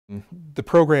The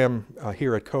program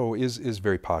here at Co is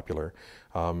very popular.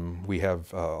 We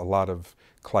have a lot of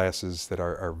classes that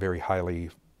are very highly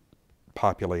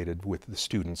populated with the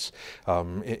students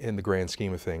in the grand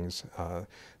scheme of things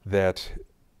that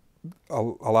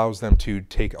allows them to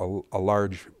take a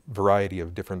large variety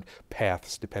of different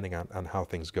paths depending on how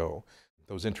things go.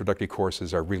 Those introductory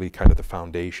courses are really kind of the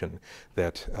foundation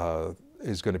that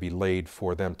is going to be laid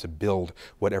for them to build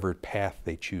whatever path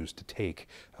they choose to take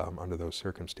under those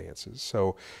circumstances.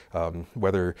 So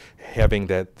whether having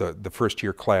the first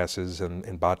year classes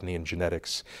in botany and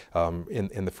genetics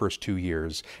in the first 2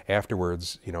 years,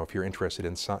 afterwards, you know, if you're interested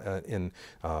in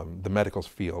the medical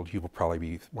field, you will probably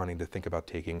be wanting to think about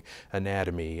taking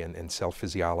anatomy and cell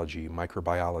physiology,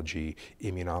 microbiology,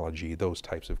 immunology, those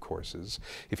types of courses.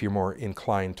 If you're more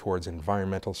inclined towards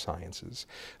environmental sciences,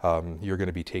 you're going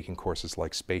to be taking courses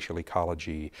like spatial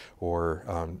ecology or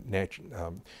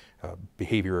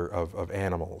behavior of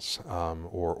animals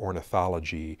or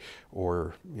ornithology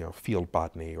or field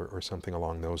botany or something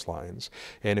along those lines.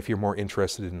 And if you're more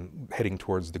interested in heading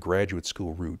towards the graduate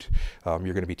school route, you're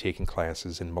going to be taking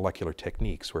classes in molecular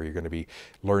techniques where you're going to be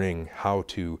learning how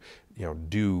to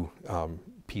do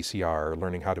PCR,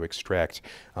 learning how to extract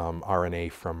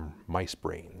RNA from mice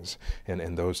brains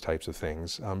and those types of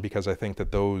things, because I think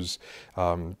that those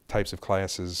types of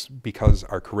classes, because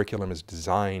our curriculum is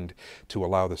designed to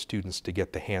allow the students to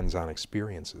get the hands-on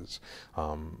experiences,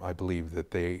 I believe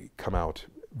that they come out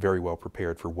very well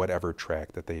prepared for whatever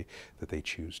track that they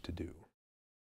choose to do.